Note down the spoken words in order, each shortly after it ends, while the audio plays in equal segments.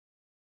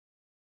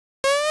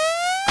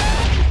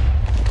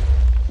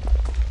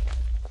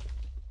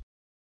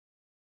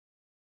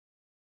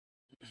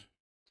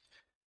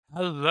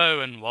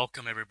Hello and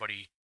welcome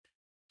everybody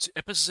to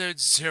episode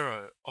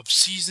 0 of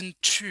season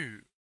 2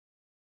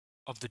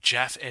 of the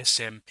JAF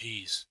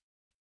SMPs.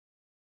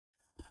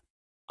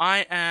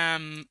 I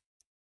am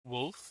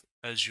Wolf,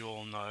 as you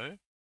all know.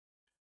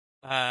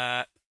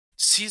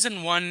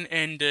 Season 1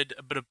 ended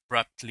a bit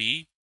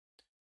abruptly.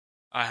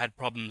 I had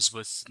problems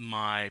with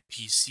my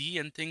PC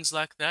and things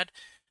like that,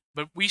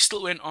 but we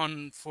still went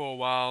on for a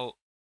while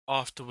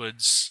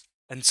afterwards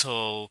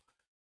until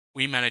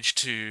we managed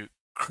to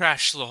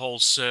crash the whole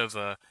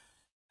server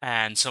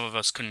and some of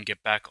us couldn't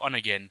get back on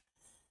again.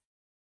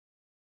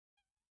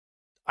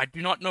 I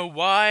do not know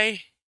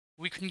why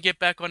we couldn't get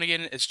back on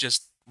again. It's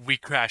just we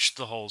crashed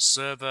the whole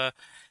server,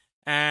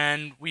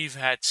 and we've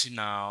had to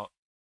now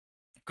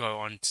go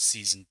on to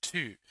season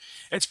 2.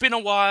 It's been a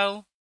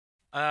while.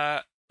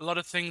 A lot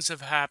of things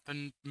have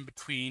happened in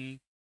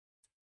between,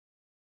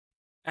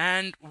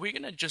 and we're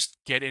gonna just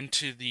get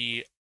into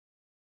the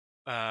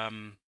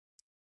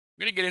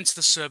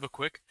server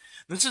quick.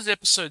 This is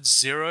episode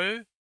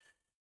 0.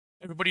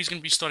 Everybody's going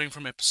to be starting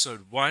from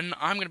episode 1.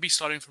 I'm going to be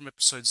starting from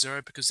episode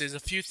 0 because there's a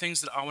few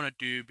things that I want to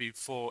do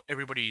before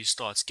everybody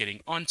starts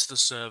getting onto the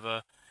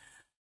server.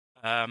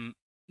 No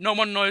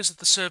one knows that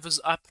the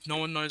server's up. No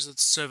one knows that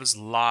the server's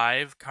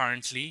live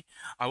currently.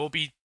 I will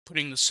be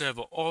putting the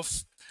server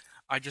off.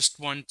 I just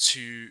want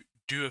to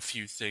do a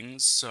few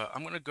things. So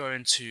I'm going to go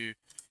into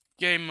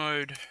game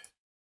mode,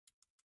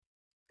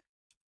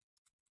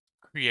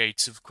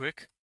 creative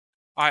quick.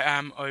 I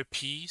am OP,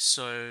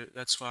 so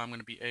that's why I'm going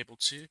to be able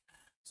to.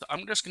 So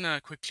I'm just going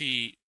to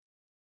quickly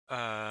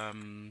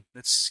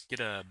let's get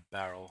a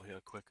barrel here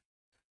quick.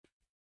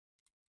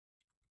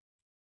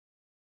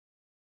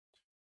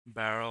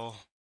 Barrel.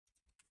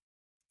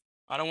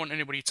 I don't want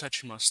anybody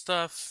touching my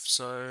stuff,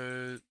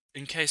 so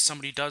in case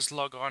somebody does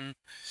log on,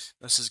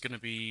 this is going to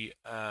be,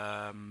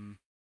 I'm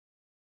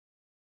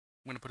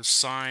going to put a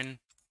signage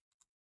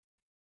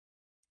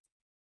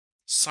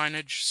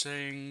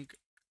saying,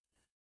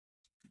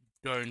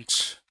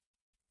 don't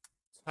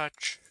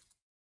touch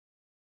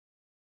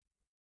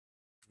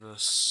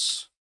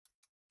this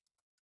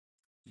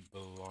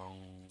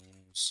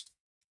belongs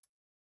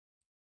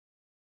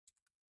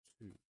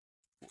to.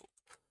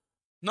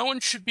 No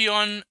one should be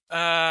on,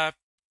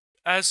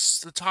 as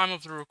the time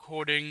of the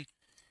recording,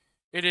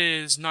 it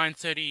is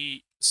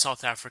 9:30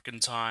 South African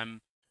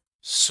time,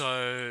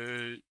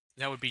 so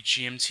that would be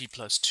GMT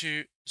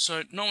 +2.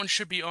 So no one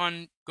should be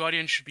on.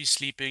 Guardian should be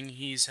sleeping.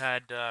 He's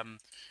had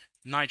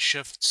night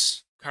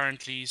shifts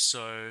currently,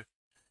 so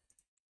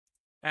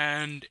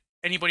and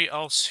anybody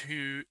else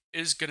who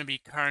is going to be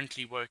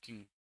currently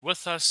working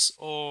with us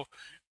or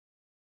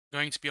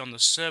going to be on the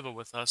server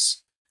with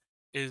us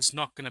is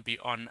not going to be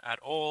on at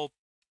all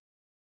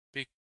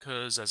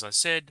because, as I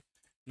said,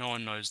 no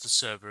one knows the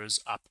server is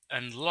up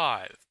and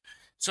live.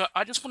 So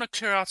I just want to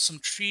clear out some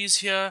trees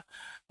here.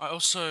 I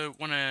also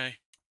want to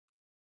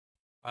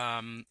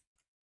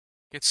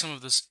get some of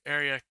this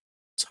area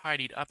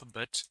tidied up a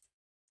bit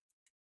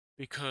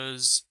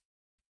because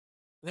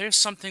there's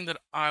something that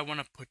I want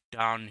to put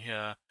down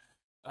here.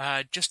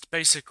 Just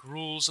basic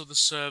rules of the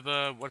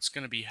server, what's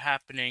going to be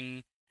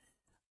happening,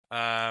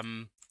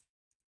 we're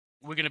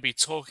going to be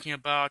talking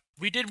about.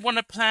 We did want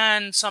to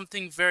plan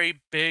something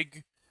very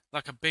big,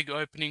 like a big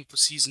opening for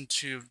Season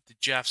 2 of the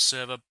JAF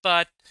server,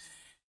 but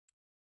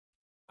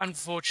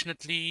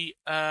unfortunately,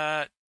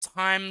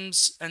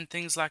 times and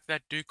things like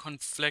that do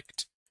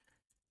conflict,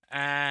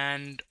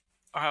 and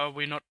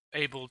we're not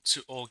able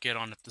to all get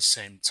on at the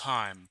same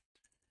time.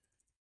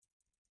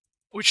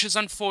 Which is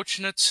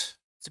unfortunate,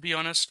 to be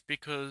honest,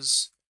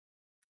 because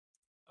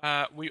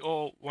we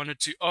all wanted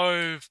to.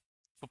 Oh,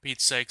 for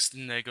Pete's sakes,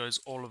 then there goes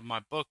all of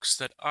my books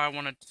that I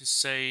wanted to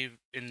save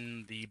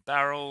in the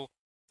barrel.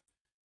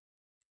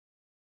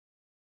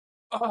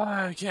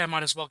 Oh, okay, I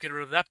might as well get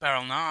rid of that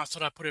barrel now. I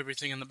thought I put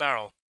everything in the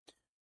barrel.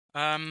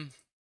 Well,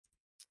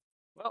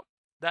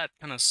 that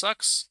kind of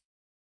sucks.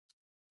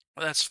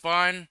 That's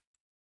fine.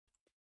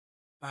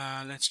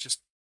 Let's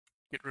just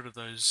get rid of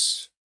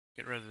those.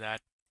 Get rid of that.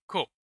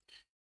 Cool.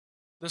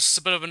 This is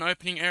a bit of an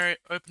open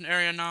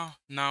area now.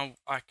 Now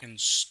I can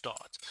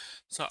start.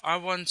 So I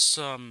want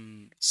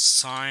some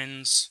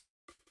signs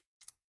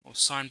or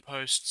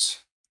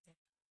signposts.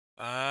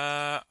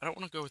 I don't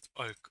want to go with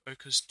oak.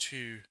 Oak is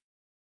too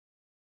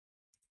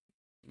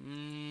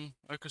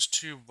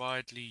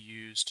widely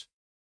used.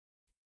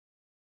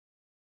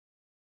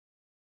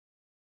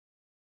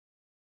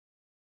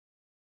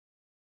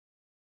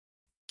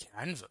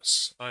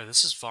 Canvas. Oh,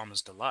 this is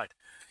Farmer's Delight.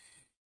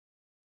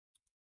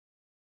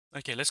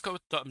 Okay, let's go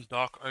with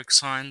dark oak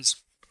signs.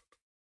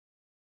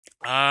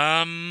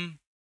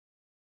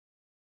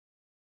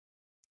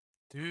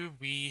 Do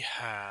we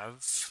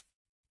have...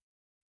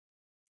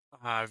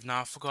 I've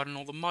now forgotten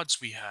all the mods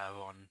we have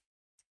on.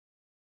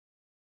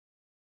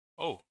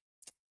 Oh.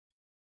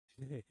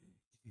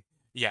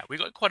 Yeah, we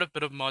got quite a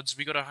bit of mods.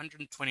 We got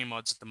 120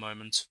 mods at the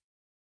moment.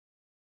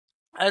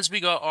 As we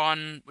go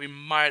on, we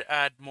might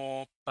add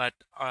more, but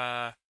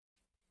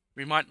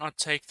we might not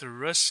take the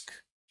risk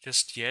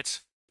just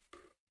yet.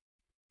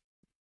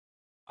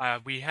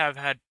 We have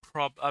had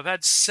I've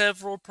had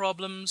several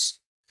problems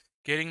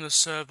getting the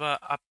server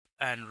up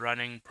and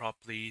running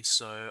properly,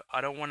 so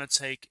I don't want to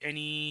take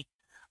any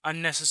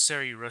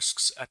unnecessary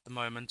risks at the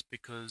moment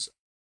because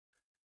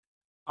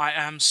I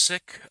am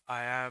sick.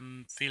 I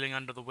am feeling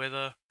under the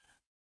weather,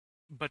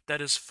 but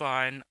that is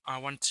fine. I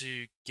want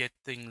to get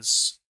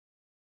things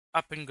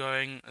up and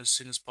going as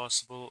soon as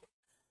possible,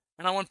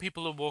 and I want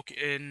people to walk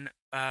in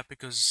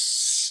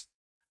because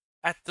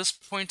at this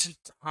point in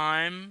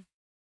time,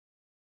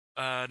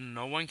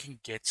 no one can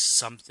get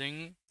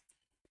something.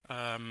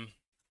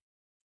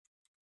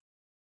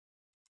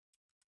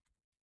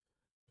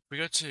 We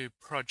go to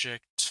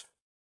project,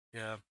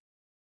 yeah,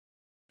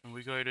 and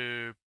we go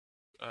to,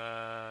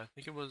 I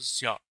think it was,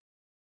 yeah,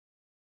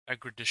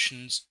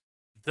 aggreditions.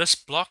 This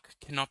block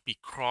cannot be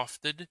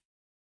crafted.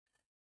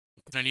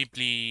 It can only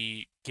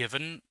be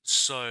given.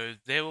 So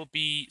there will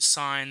be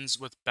signs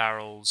with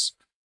barrels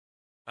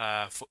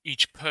for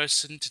each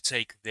person to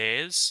take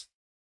theirs.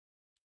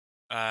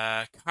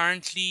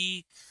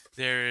 Currently,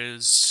 there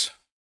is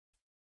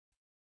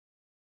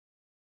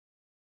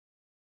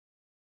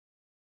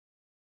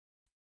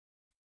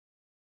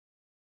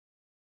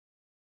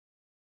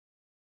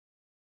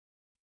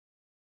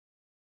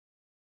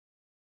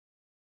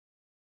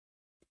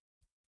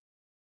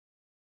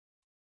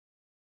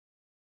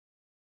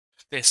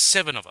there's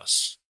 7 of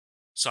us.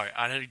 Sorry,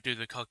 I had to do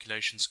the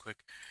calculations quick.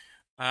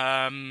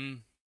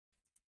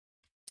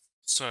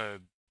 So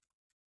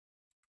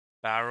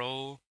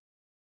barrel,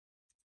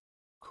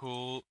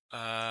 cool.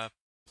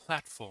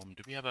 Platform.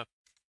 Do we have a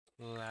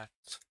platform?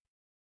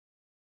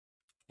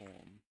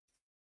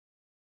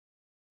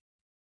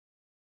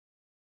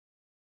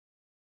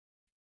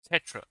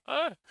 Tetra.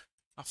 Oh,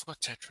 I forgot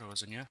Tetra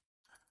was in here.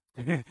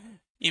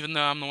 Even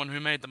though I'm the one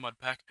who made the mod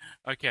pack.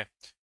 Okay.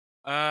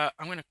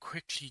 I'm gonna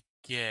quickly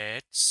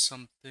get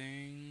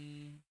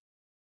something.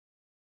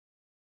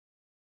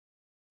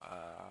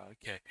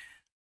 Okay.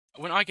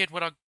 When I get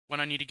what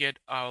I need to get,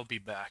 I'll be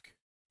back.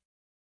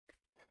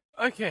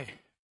 Okay,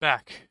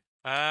 back.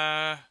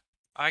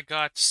 I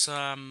got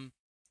some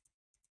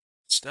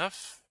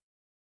stuff.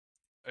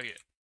 Okay.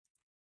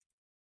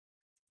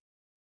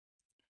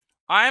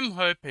 I'm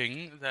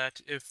hoping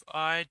that if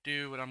I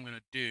do what I'm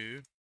gonna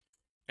do,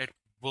 it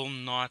will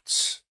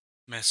not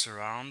mess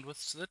around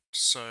with it.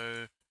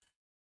 So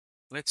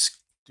let's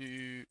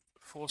do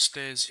 4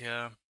 stairs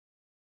here.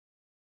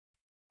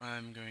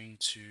 I'm going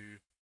to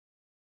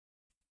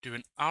do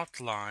an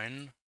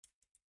outline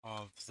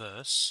of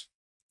this.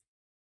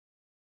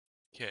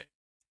 Okay.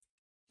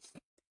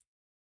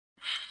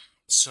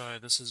 So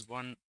this is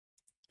 1,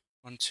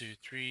 2,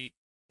 3,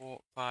 4,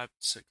 5,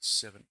 6,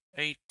 7,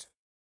 8.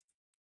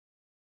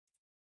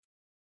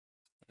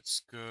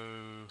 Let's go.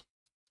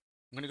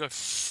 I'm gonna go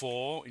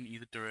 4 in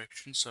either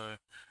direction. So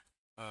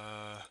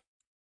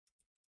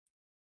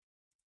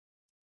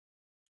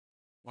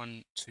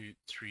 1, 2,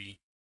 3.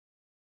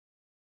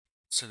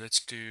 So let's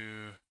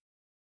do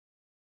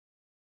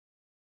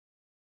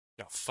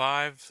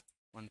 5.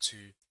 1, 2,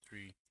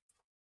 3,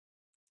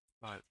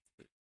 5,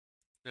 6,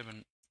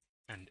 7,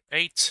 and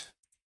 8.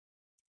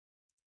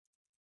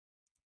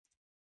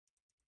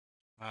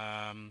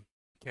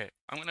 Okay,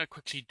 I'm gonna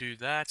quickly do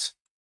that,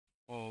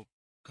 or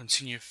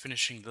continue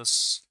finishing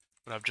this,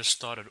 what I've just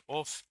started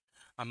off.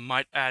 I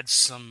might add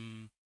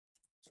some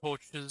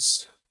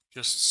torches,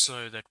 just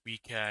so that we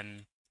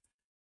can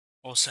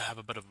also have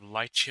a bit of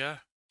light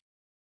here.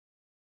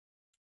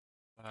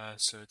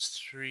 So it's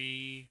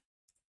 3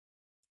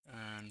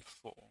 and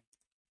 4.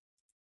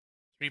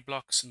 3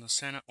 blocks in the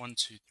center, 1,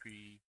 2,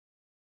 3.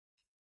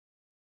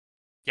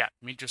 Yeah,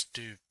 let me just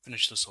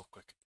finish this off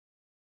quick.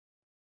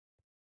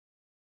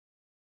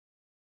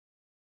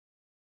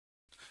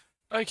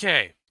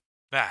 Okay,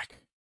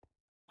 back.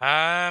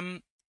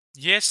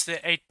 Yes,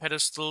 they're 8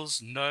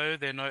 pedestals. No,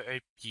 they're not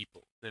 8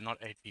 people. They're not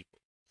 8 people.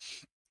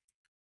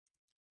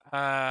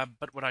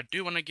 But what I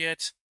do want to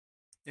get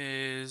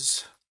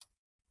is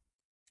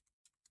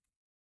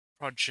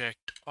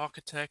Project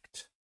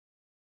Architect,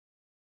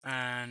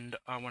 and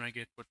I want to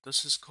get what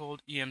this is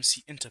called,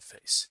 EMC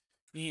Interface.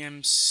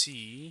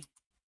 EMC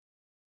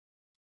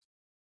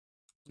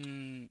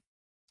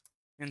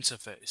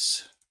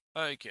Interface.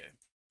 Okay.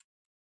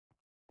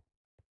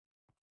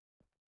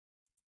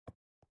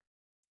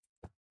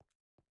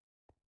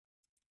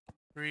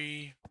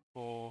 Three,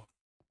 4,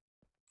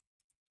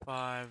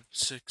 5,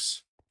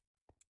 6,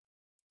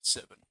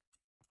 7.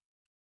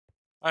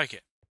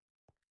 Okay.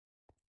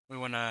 We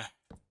want to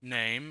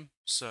name,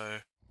 so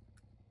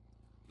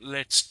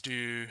let's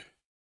do.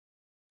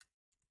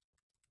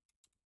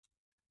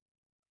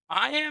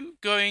 I am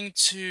going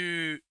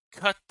to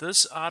cut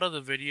this out of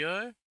the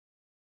video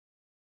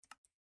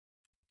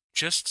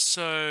just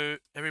so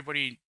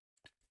everybody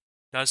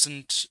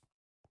doesn't,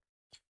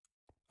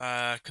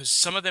 because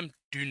some of them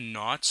do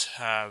not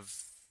have.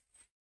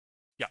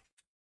 Yeah.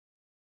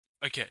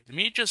 Okay, let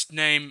me just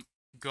name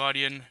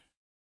Guardian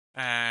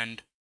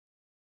and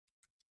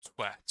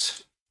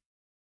Twat.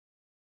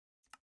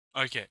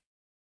 Okay.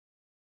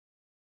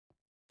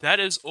 That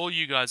is all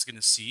you guys are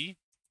going to see.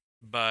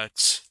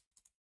 but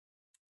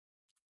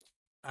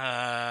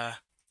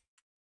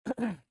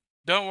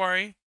don't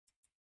worry,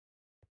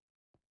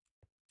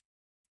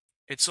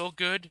 it's all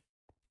good.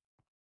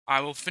 I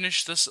will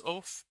finish this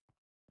off.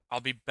 I'll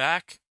be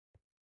back,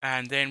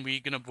 and then we're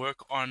gonna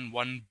work on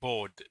one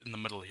board in the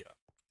middle here.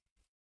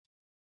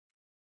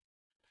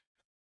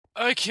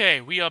 Okay,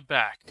 we are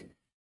back,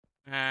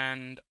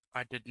 and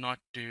I did not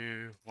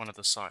do one of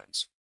the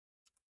signs.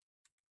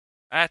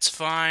 That's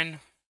fine.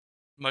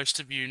 Most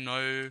of you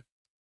know,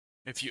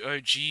 if you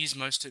OGs,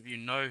 most of you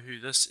know who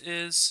this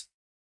is.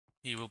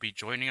 He will be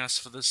joining us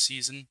for this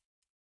season.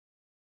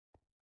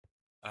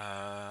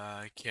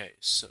 Okay,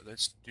 so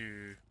let's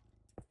do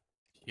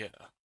here.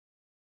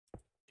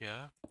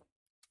 Here.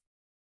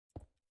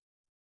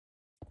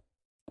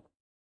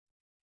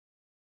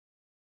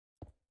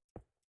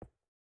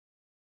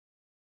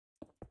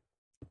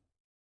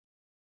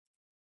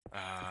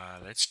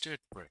 Let's do it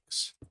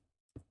bricks.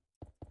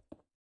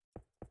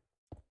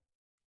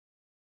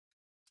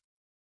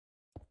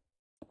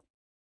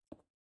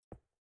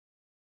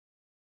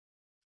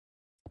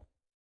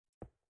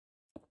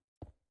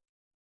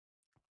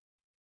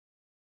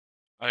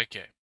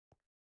 Okay.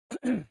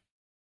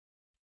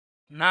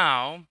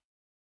 Now,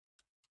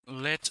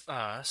 let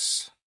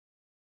us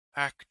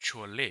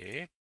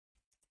actually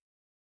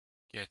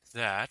get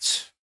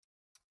that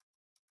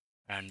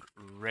and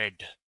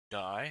red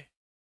dye.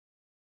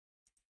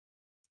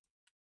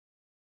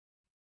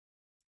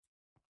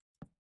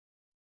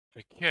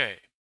 Okay.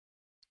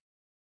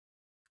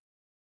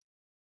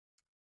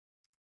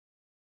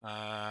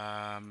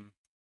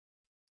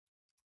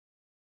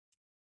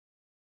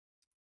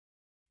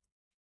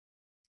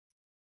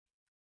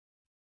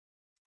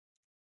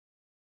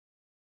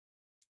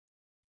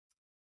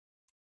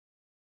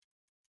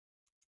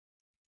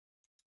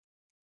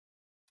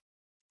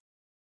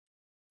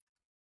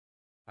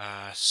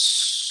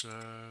 Server.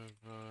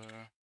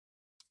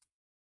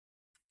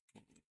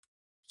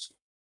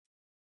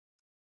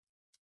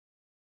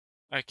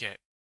 Okay.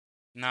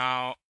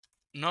 Now,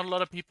 not a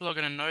lot of people are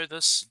going to know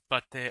this,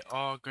 but there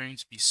are going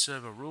to be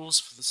server rules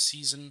for the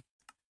season.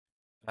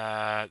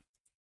 They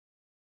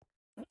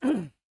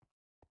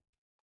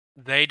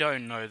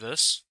don't know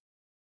this,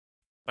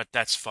 but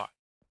that's fine.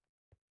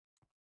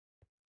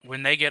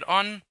 When they get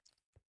on,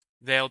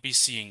 they'll be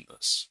seeing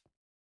this.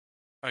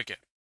 Okay.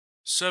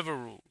 Server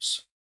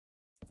rules.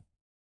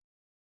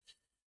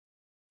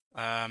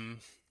 Okay,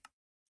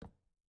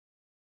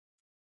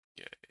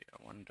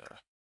 I wonder.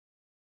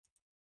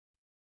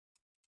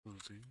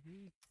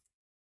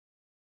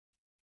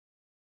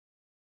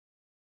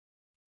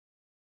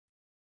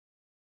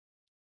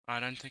 I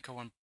don't think I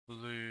want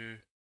blue.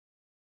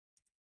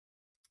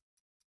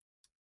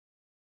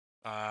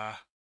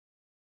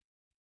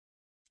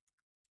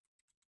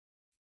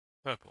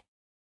 Purple.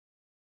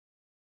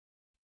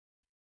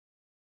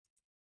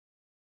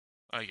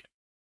 Okay.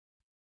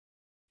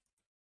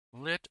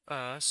 Let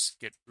us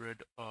get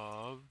rid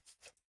of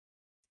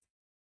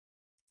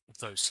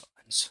those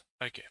signs.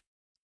 Okay.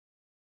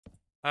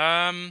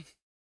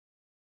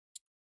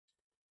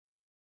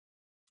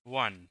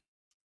 One.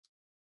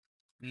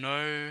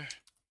 No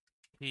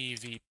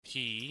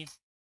PvP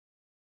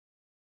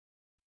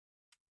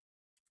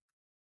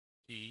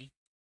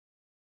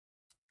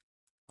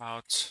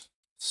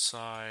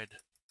outside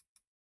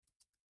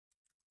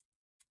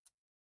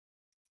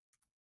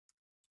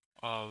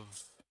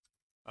of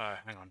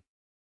hang on.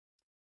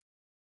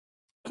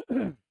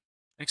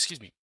 Excuse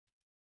me.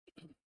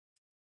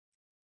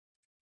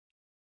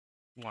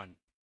 1.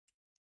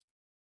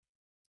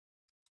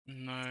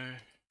 No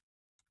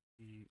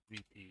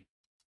PvP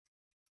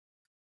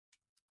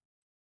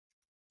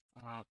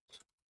outside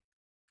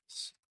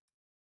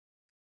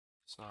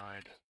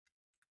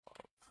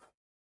of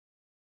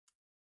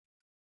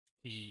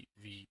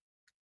PvP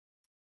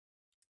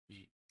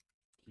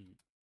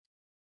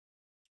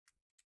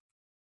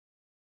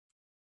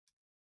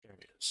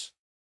areas.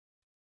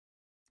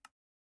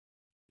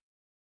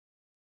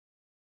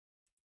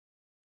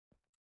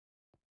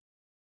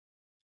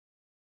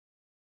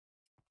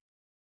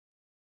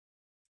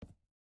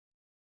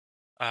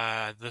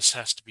 This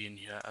has to be in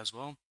here as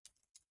well.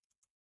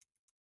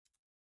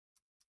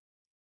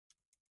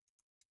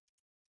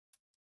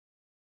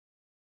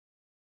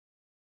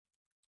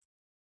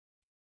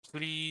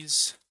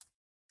 Please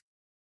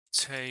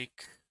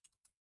take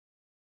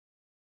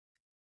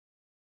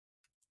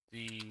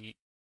the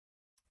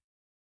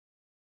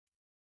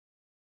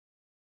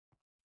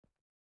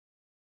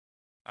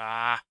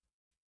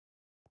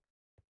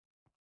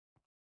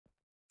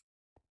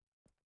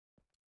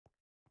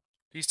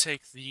please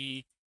take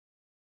the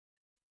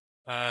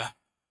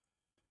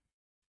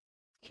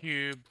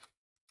cube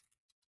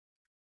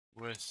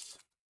with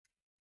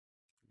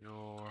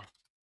your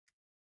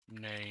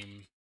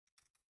name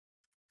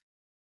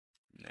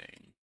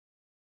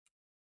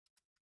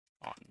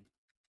on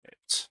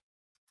it.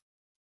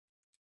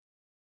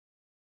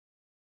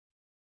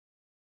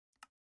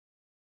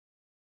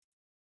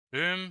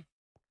 Boom.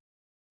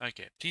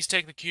 Okay, please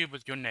take the cube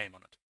with your name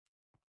on it.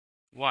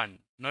 1.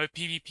 No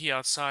PvP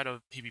outside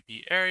of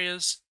PvP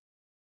areas.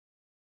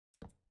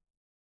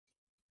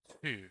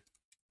 2.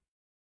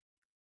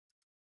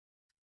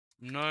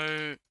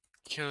 No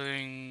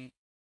killing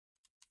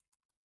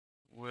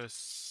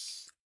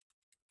with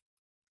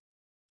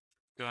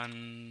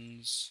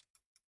guns.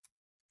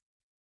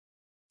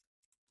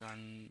 No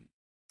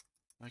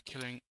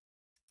killing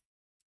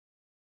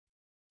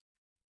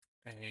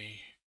a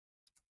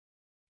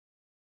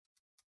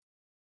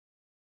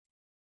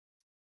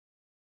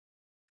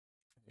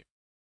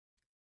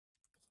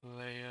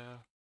player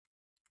with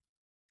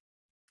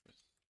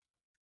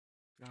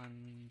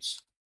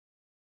guns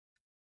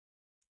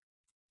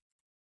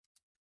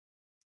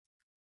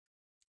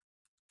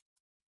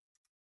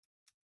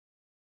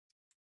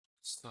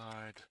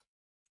side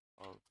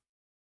of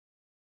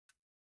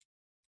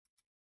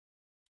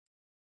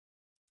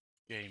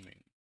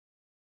gaming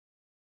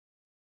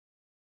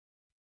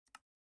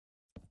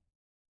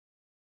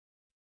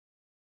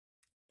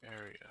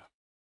area.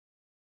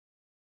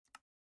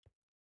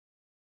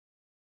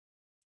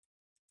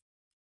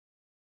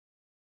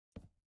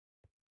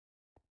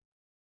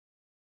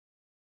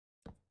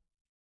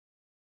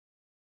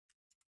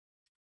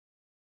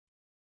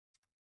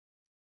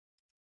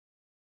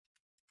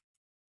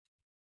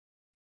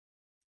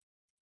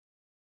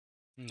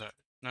 No.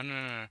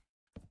 No.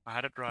 I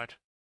had it right.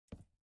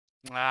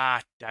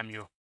 Ah, damn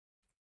you.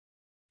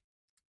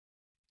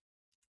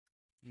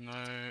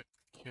 No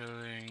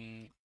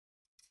killing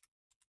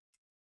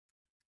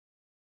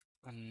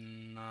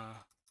another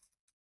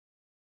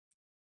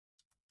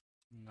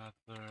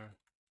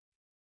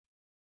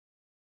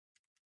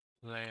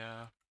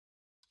player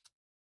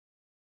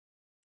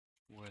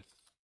with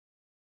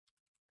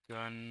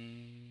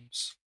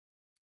guns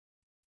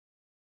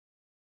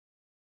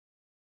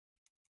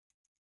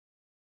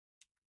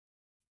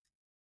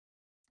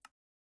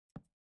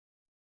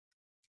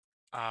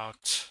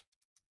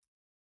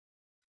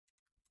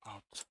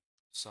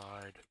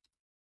outside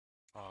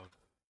of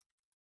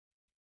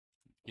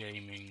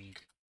gaming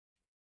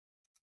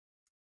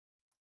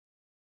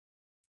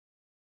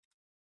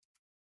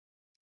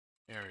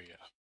area.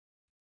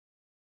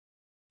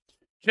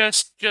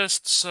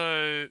 Just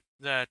so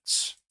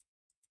that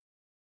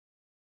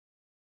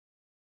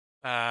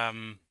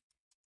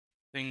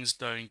things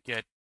don't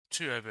get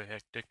too over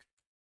hectic,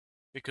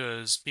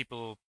 because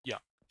people, yeah.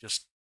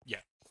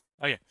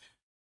 Okay,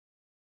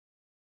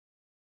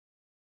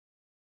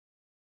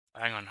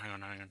 hang on.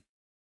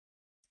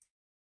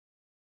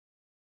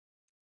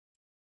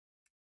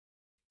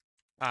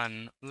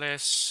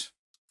 Unless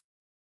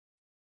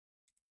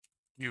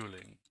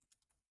dueling.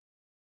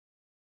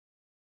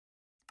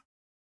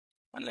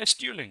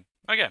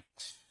 Okay.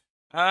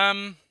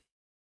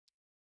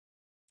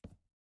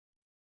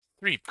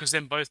 3, because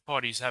then both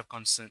parties have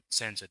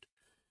consented.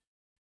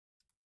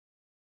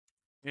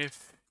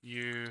 If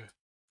you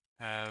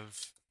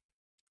have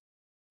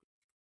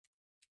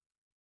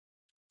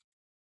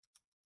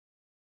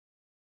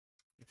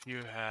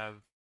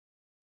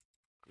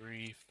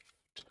griefed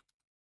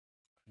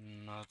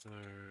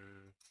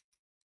another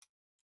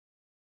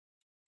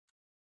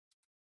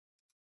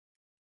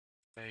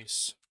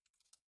base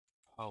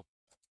help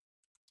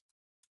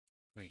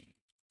queen.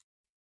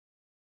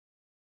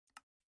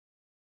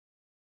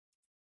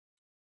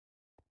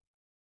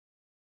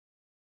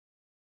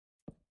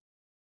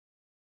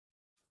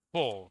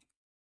 4.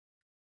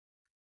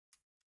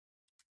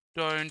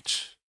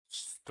 Don't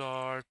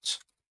start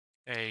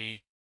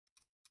a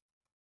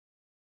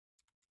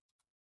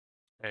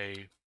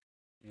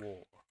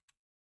war.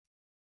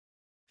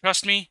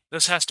 Trust me,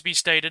 this has to be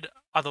stated,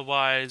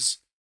 otherwise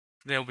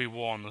there'll be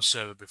war on the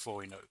server before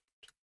we know it.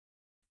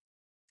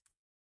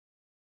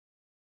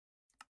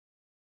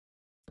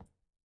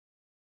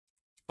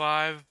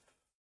 5.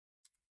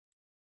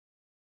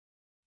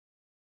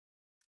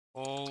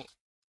 All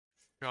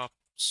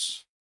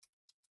shops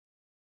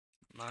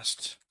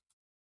must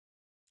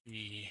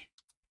be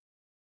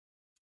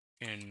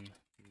in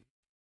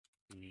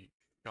the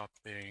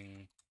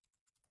shopping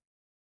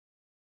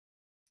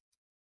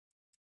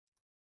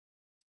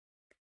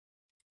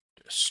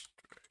district.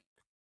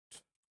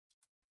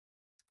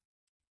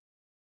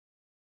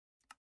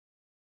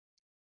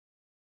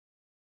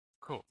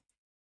 Cool.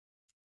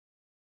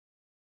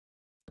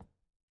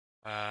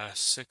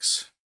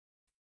 6.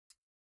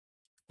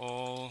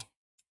 All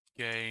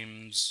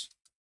games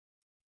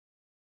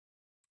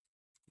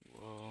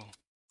will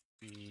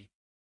be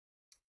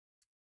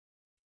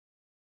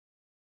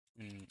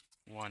in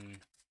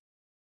one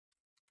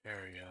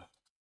area.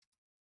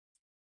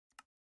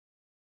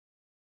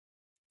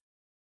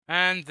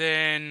 And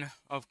then,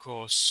 of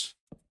course,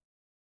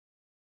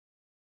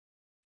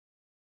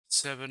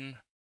 7.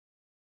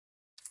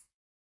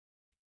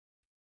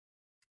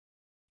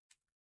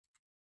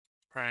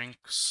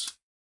 Pranks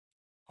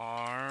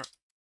are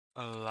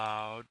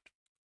allowed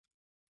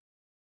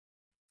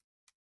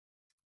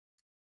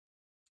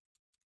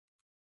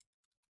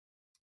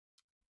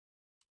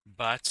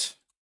but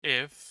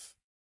if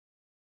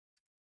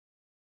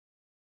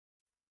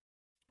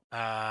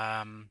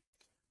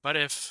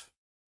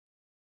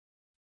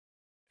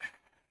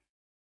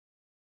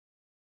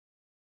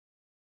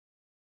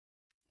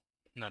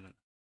No.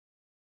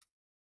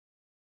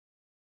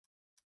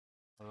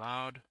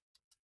 Allowed.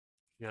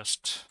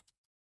 Just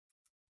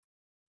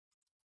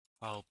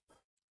help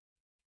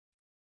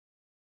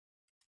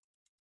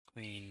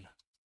clean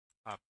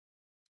up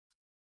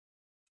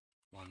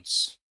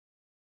once.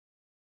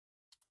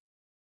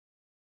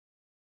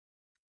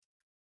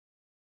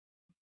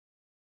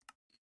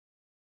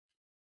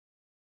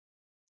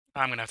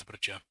 I'm gonna have to put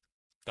it here.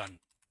 Done.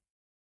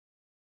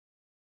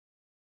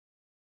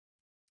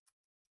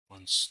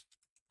 Once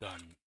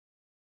done.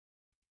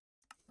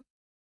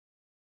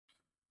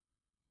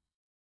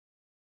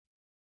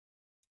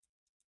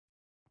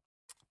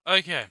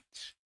 Okay,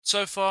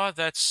 so far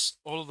that's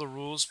all of the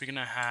rules we're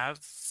gonna have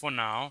for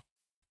now.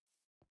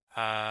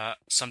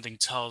 Something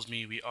tells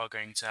me we are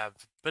going to have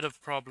a bit of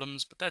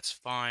problems, but that's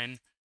fine.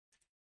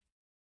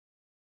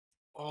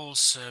 All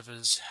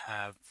servers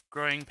have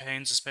growing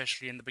pains,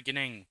 especially in the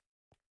beginning.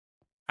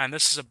 And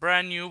this is a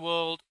brand new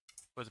world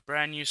with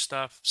brand new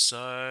stuff,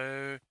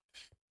 so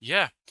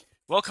yeah.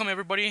 Welcome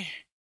everybody.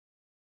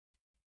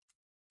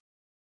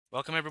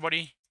 Welcome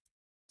everybody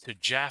to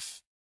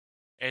JAF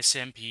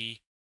SMP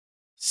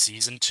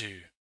Season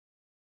 2.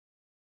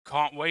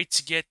 Can't wait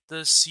to get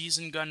the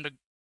season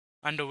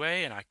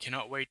underway, and I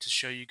cannot wait to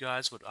show you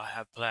guys what I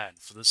have planned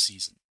for this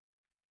season.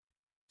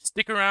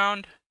 Stick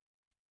around,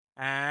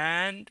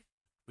 and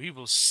we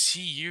will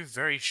see you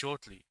very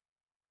shortly.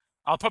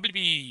 I'll probably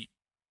be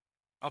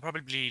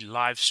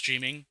live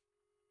streaming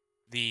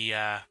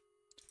the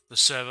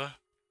server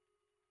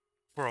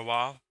for a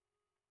while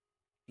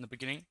in the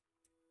beginning,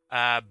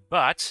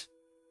 but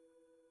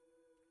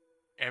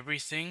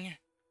everything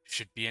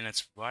should be in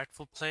its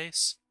rightful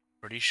place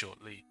pretty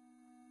shortly.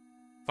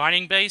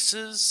 Finding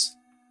bases,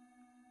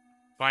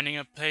 finding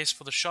a place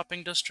for the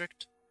shopping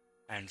district,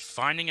 and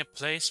finding a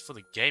place for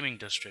the gaming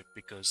district,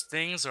 because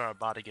things are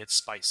about to get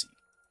spicy.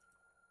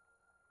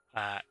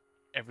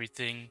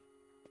 Everything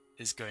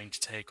is going to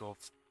take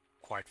off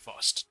quite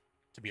fast,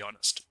 to be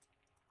honest.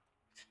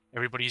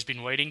 Everybody's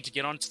been waiting to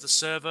get onto the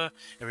server.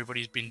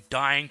 Everybody's been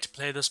dying to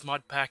play this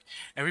mod pack.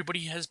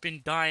 Everybody has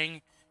been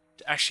dying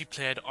to actually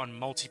play it on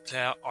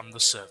multiplayer on the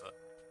server.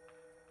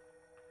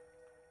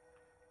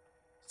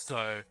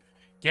 So,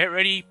 get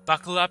ready,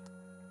 buckle up.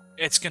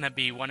 It's gonna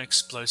be one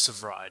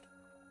explosive ride.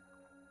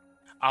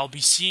 I'll be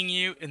seeing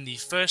you in the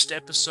first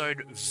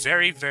episode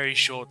very, very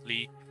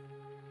shortly.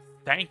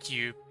 Thank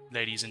you,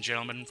 ladies and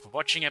gentlemen, for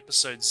watching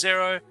episode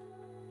 0.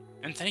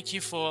 And thank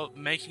you for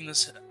making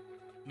this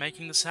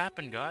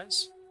happen,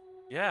 guys.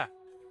 Yeah.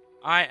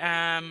 I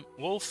am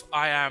Wolf.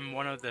 I am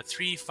one of the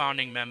 3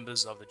 founding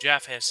members of the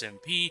JAF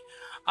SMP.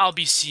 I'll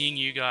be seeing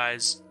you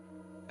guys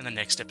in the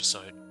next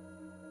episode.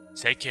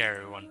 Take care,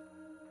 everyone.